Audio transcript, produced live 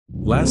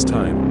Last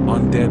time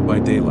on Dead by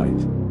Daylight.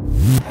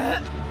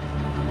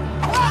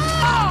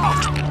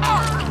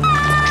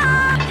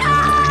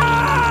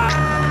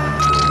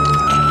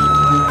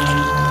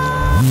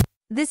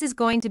 This is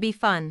going to be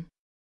fun.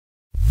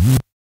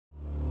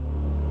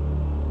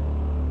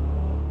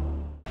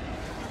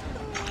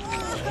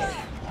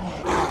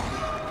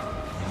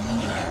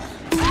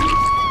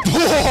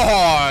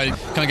 Boy,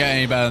 can't get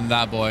any better than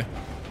that, boy.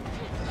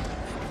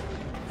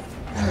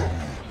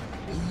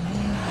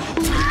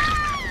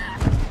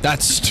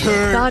 That's too.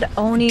 God,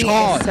 Oni is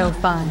so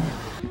fun.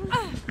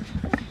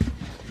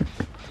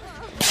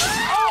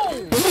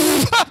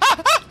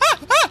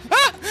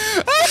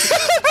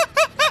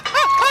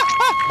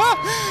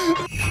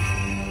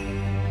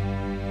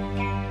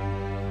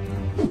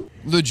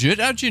 Legit,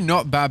 actually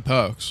not bad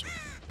perks.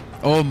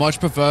 Oh, much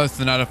prefer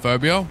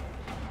Thanatophobia.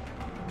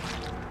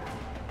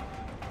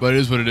 But it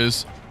is what it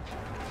is.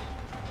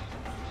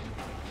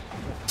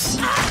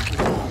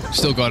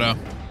 Still got her.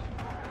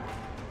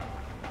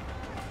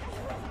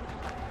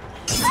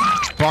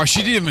 Bro,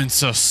 she didn't even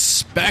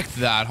suspect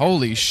that.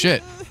 Holy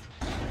shit.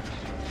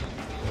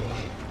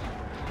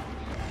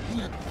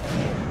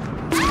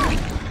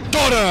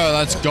 Got her!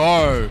 Let's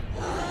go.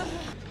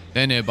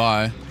 They're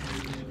nearby.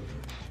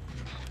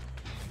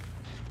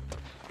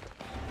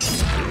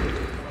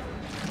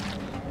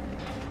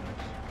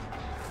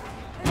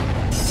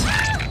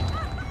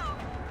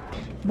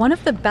 One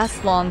of the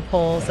best long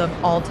poles of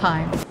all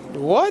time.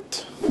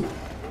 What?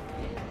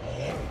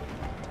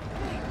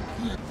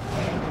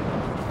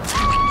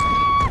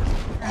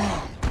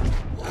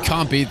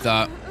 Can't beat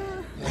that.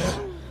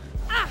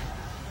 I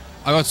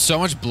got so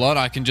much blood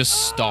I can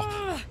just stop.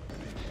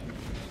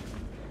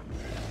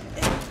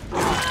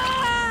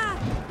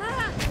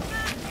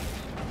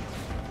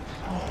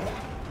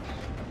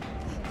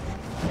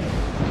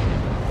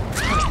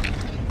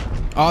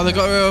 Oh, they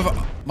got rid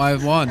of my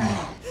one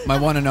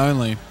and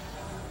only.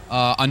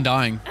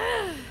 Undying.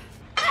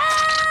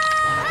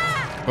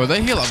 Bro,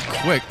 they heal up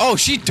quick. Oh,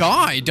 she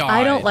died.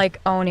 I don't like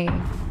Oni.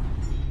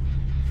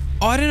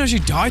 Oh, I didn't know she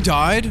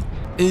died.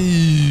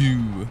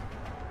 Ew.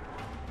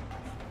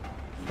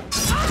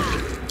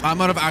 I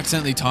might have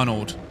accidentally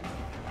tunneled.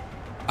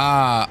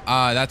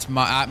 That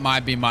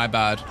might be my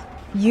bad.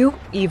 You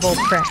evil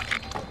prick.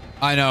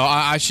 I know.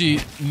 I actually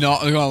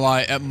not gonna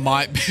lie. It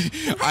might be.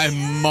 I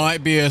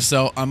might be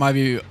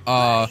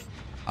a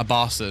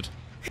bastard.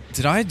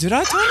 Did I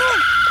tunnel?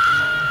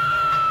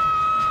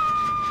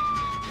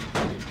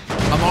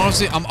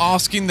 I'm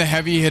asking the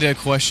heavy hitter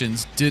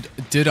questions.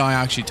 Did I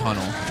actually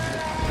tunnel?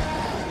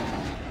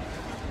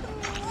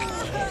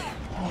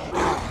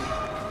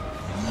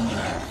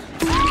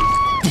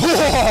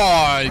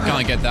 Boy, you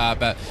can't get that,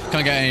 but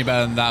can't get any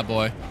better than that,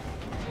 boy.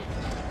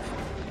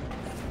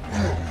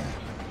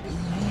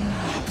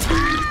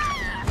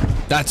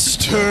 That's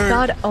too.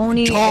 God,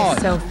 Oni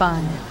is so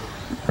fun.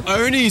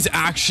 Oni's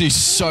actually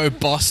so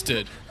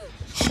busted.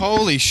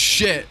 Holy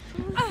shit.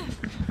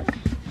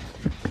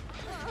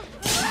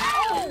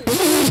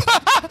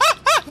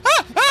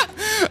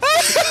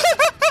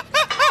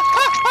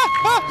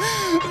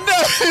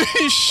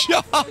 No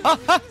shot.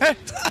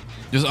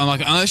 Just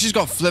unlike unless she's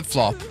got flip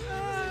flop.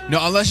 No,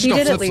 unless she's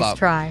got flip flop. She did at least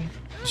try.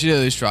 She did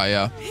at least try,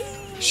 yeah.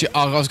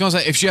 I was gonna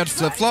say if she had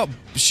flip flop,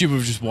 she would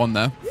have just won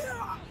there.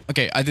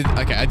 Okay, I did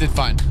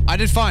fine. I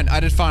did fine.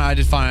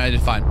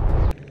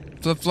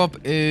 Flip flop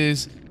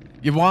is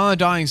you're while in a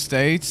dying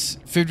state,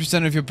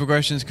 50% of your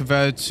progression is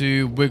converted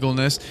to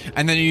wiggleness,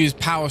 and then you use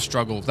power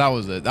struggle. That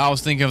was it. I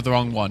was thinking of the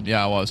wrong one.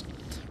 Yeah, I was.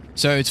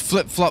 So it's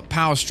flip flop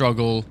power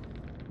struggle,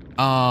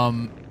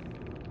 and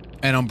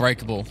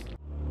unbreakable.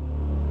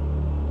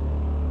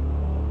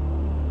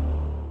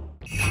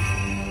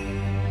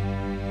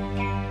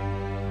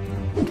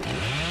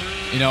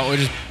 You know,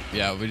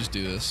 we just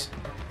do this.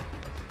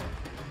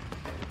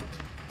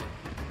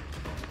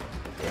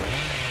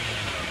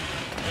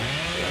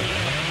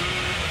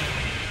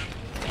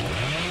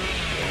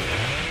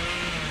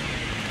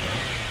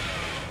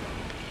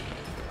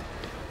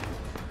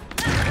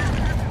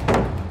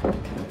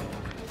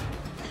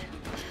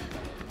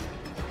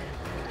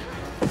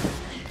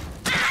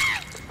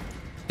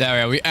 There we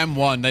are. We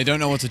M1. They don't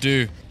know what to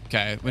do.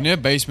 Okay, we're near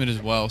basement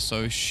as well,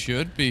 so it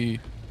should be.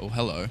 Oh,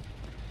 hello.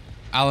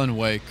 Alan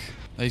Wake.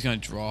 He's gonna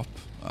drop.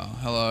 Oh,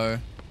 hello.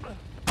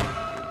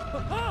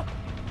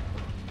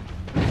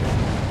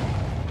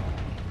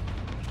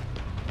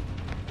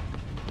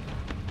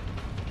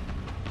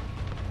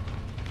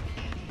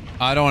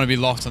 I don't want to be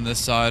locked on this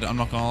side. I'm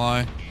not gonna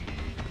lie.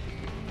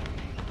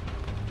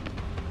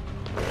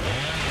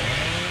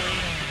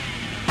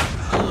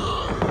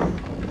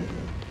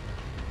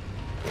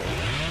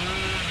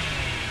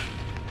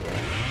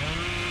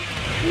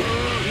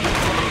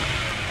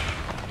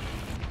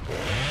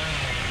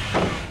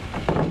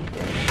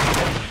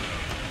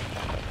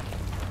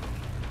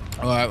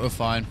 Alright, we're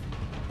fine.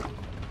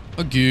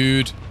 We're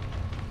good.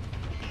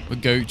 We're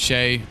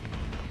Gucci.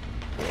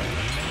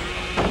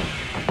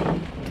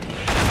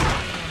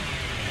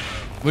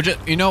 We're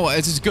just, you know what?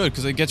 It's just good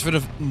because it gets rid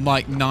of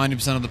like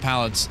 90% of the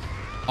pallets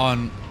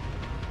on.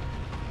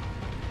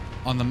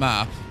 on the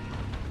map.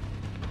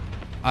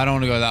 I don't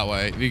want to go that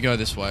way. We go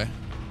this way.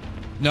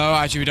 No,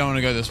 actually, we don't want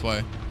to go this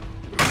way.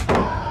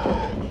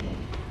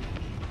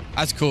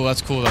 That's cool.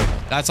 That's cool, though.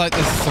 That's like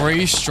the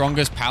 3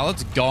 strongest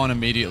pallets gone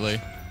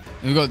immediately.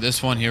 We've got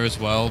this one here as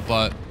well,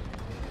 but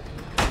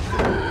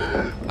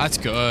that's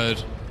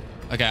good.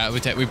 Okay,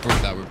 we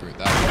brute that. We brute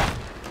that.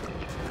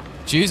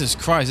 Jesus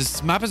Christ,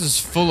 this map is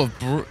just full of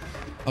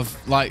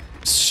like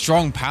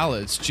strong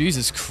pallets.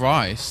 Jesus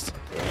Christ.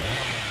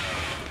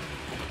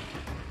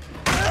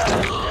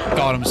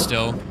 Got him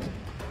still.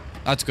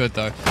 That's good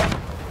though.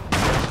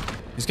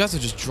 These guys are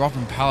just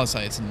dropping pallets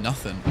like it's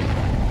nothing.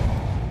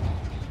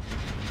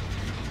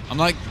 I'm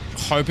like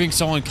hoping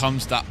someone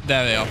comes that.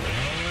 There they are.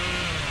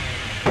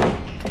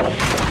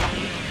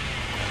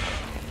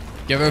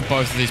 Get rid of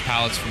both of these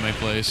pallets for me,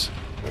 please.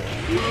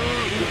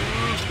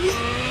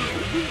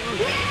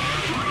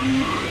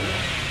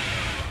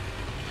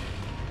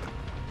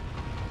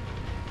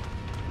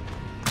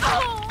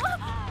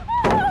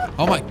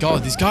 Oh my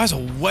god, these guys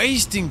are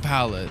wasting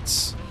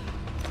pallets.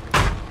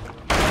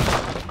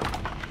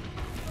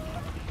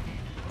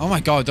 Oh my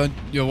god,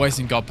 you're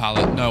wasting god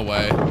pallet. No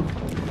way.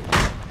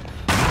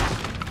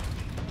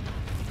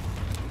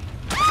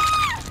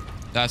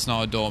 That's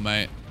not a door,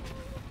 mate.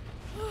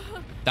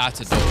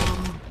 That's a door.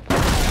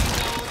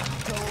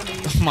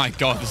 Oh my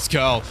god, this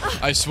girl.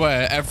 I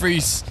swear,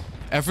 every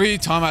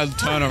time I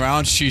turn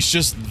around, she's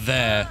just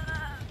there.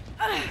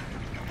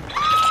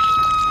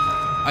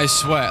 I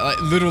swear,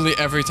 like literally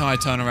every time I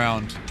turn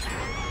around,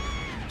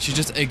 she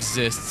just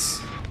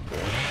exists.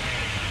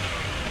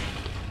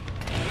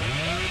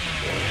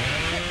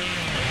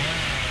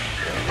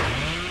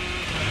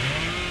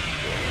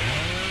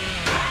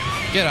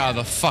 Get out of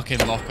the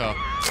fucking locker.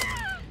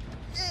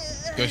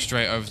 Go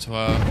straight over to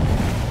her.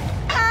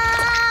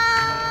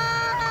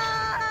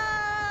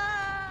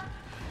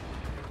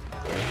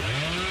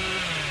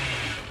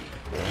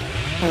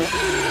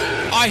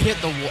 I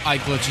hit the wall. I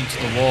glitch into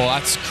the wall.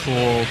 That's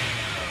cool.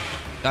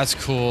 That's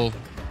cool.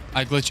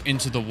 I glitch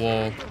into the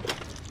wall.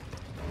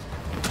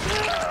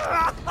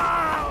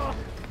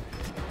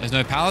 There's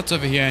no pallets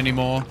over here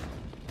anymore.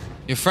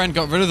 Your friend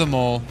got rid of them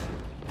all.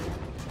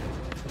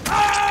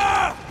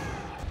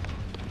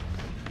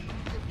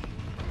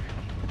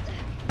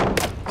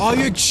 Oh,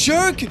 you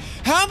jerk!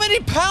 How many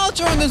pallets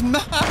are on this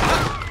map?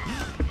 How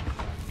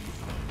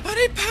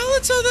many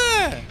pallets are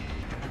there?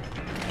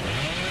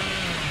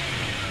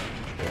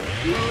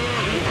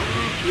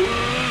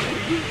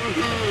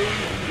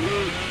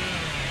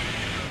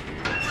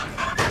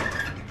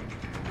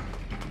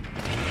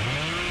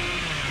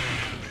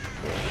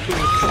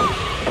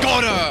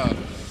 Got her!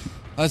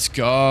 Let's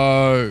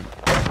go.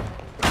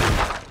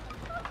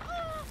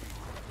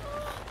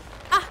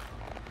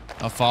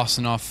 Not fast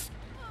enough.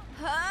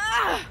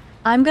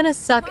 I'm gonna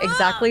suck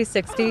exactly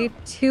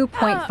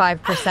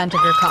 62.5%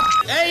 of your cock.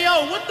 Hey,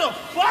 yo, what the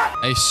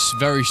fuck? A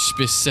very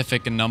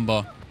specific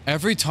number.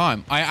 Every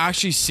time I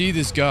actually see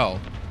this girl.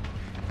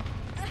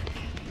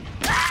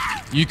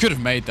 You could have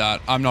made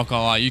that. I'm not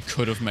gonna lie. You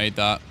could have made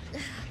that.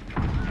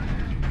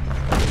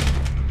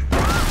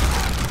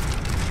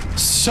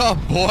 Sup,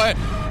 boy?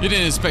 You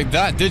didn't expect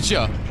that, did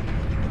ya?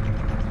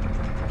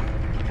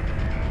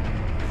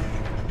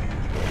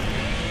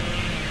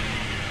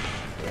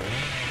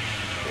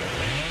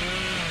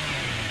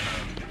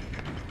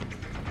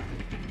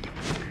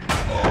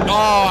 Oh,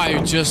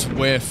 I just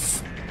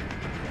whiff.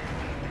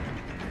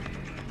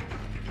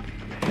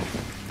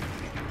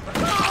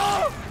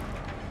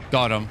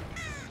 Got him.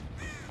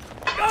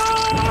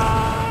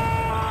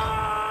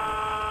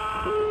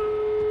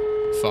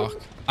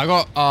 Fuck. I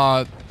got,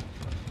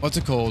 what's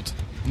it called?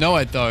 No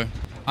Ed though.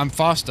 I'm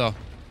faster.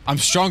 I'm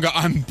stronger.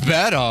 I'm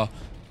better.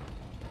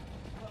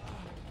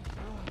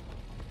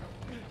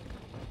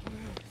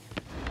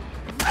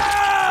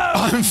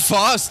 I'm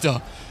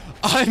faster.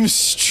 I'm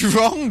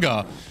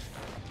stronger.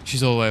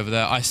 She's all the way over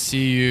there. I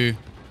see you.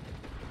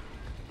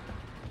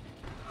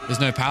 There's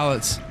no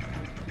pallets.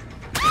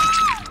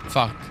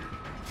 Fuck.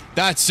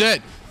 That's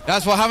it.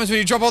 That's what happens when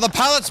you drop all the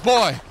pallets,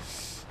 boy.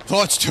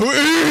 Oh, it's too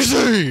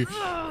easy.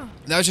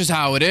 That's just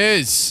how it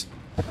is.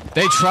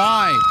 They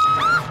tried.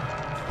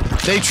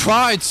 They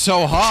tried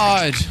so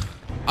hard.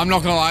 I'm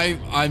not gonna lie.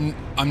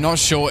 I'm not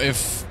sure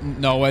if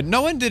no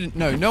one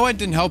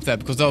didn't help that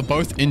because they were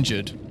both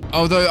injured.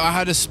 Although I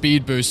had a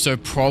speed boost, so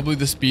probably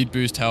the speed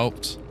boost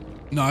helped.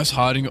 Nice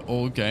hiding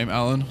all game,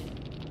 Alan.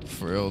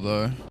 For real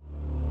though.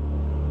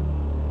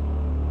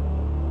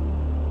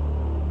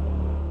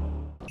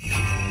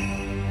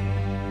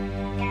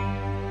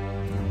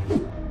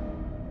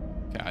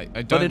 Okay, I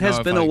don't But it know has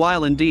if been a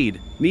while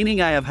indeed,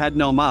 meaning I have had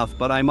no muff,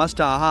 but I must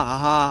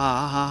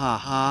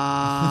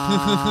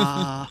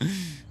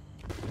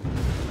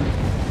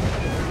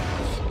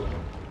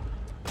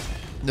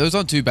Those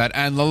aren't too bad,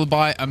 and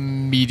Lullaby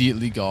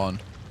immediately gone.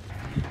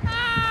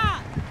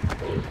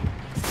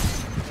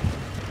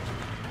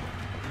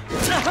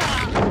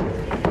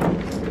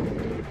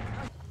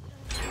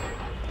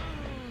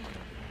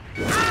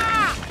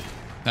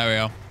 There we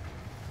go.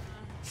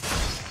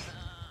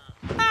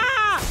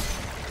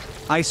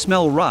 I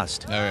smell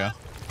rust. There we are.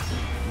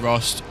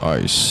 Rust.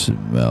 I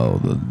smell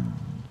the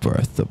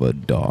breath of a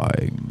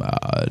dying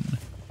man.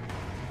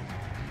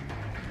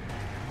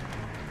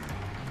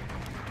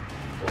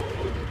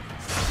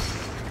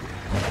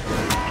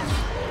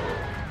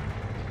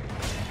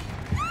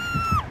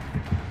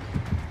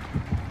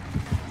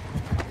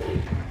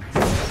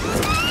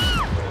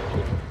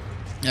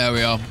 There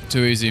we are.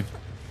 Too easy.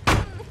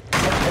 I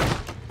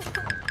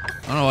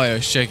don't know why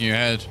you're shaking your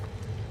head.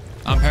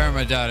 I'm pairing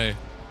my daddy.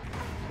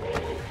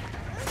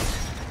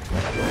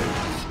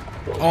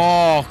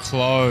 Oh,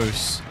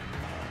 close.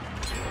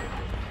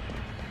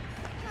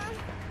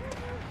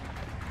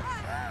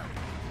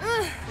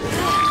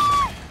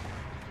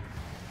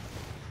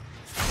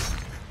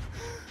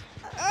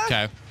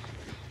 Okay.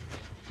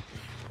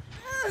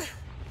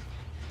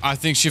 I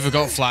think she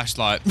forgot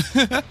flashlight.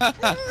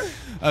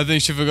 I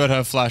think she forgot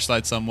her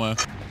flashlight somewhere.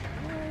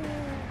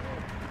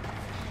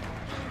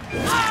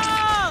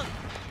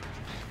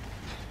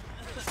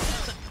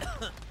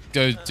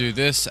 Go do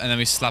this, and then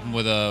we slap him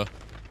with a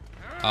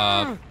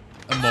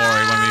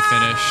Mori when we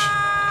finish.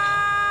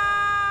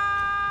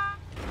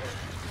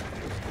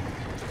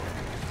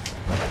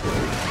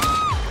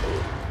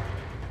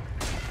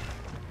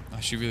 Oh,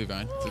 she really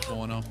going to the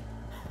corner.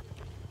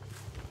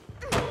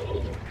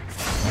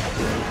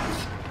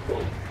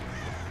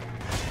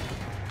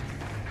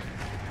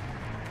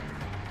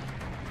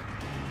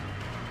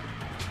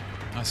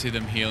 I see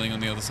them healing on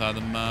the other side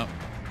of the map.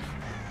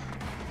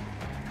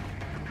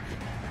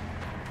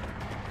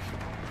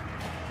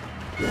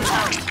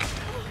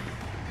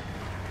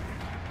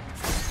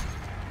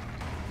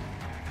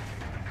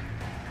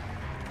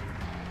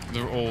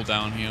 They're all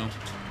down here.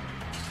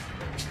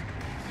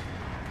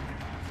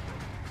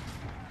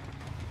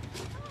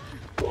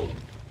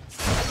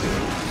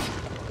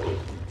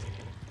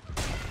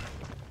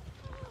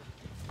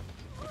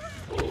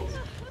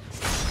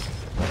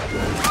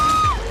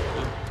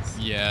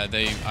 Yeah,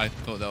 I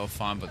thought they were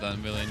fine, but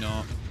then really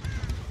not.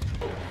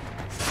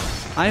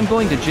 I am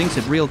going to jinx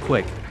it real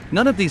quick.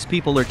 None of these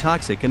people are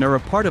toxic and are a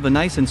part of a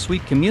nice and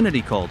sweet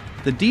community called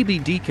the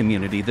DBD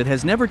community that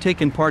has never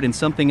taken part in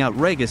something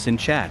outrageous in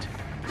chat.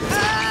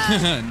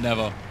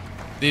 Never.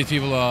 These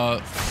people are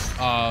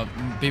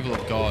people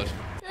of God.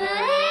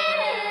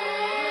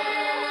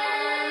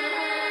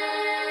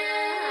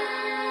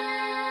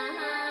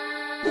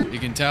 You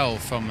can tell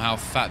from how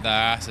fat their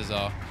asses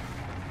are.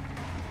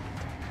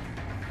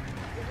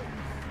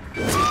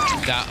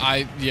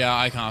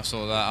 I can't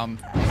saw that. I'm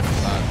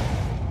bad.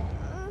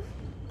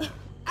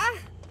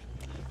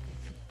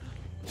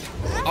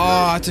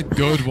 Oh, that's a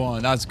good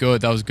one. That's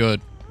good. That was good.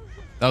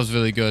 That was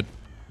really good.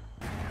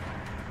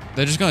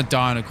 They're just gonna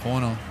die in a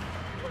corner.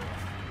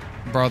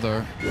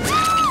 Brother.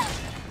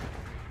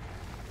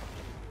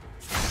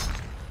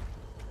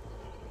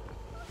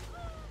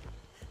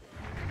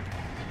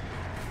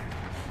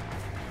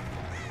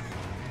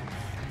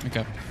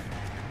 Okay.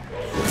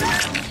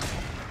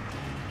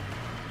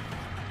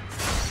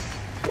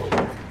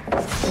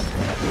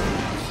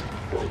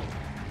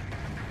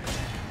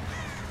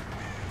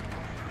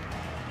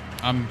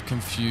 I'm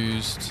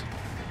confused.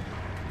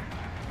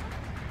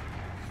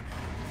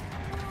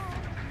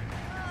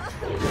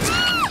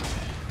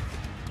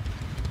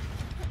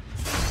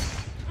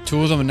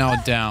 Two of them are now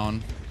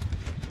down.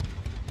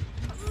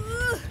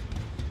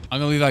 I'm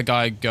gonna leave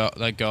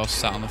that girl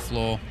sat on the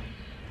floor.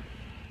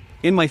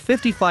 In my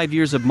 55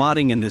 years of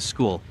modding in this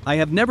school, I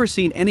have never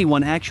seen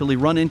anyone actually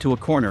run into a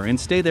corner and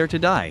stay there to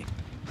die.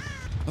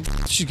 Where the f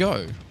did she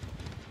go?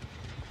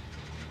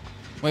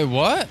 Wait,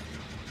 what?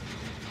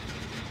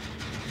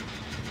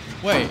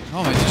 Wait,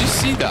 oh man, did you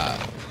see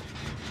that?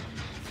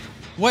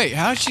 Wait,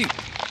 how'd she...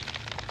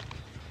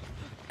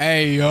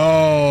 Hey,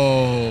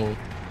 yo!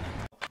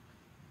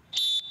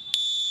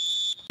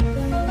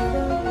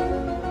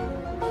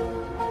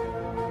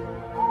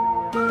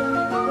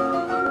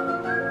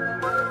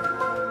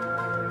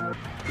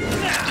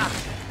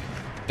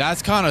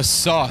 That's kind of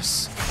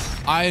sus.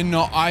 I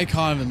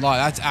can't even lie.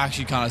 That's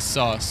actually kind of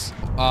sus.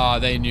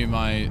 They knew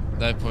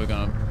they're probably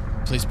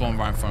gonna... Please spawn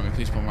right in front of me.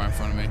 Please spawn right in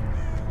front of me.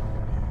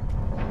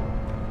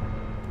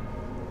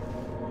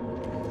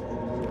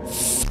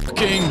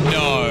 Fucking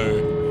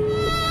no.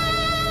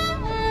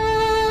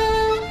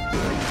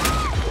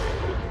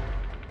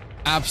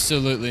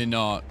 Absolutely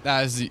not.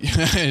 That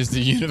is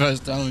the universe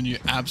telling you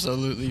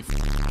absolutely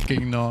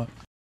fucking not.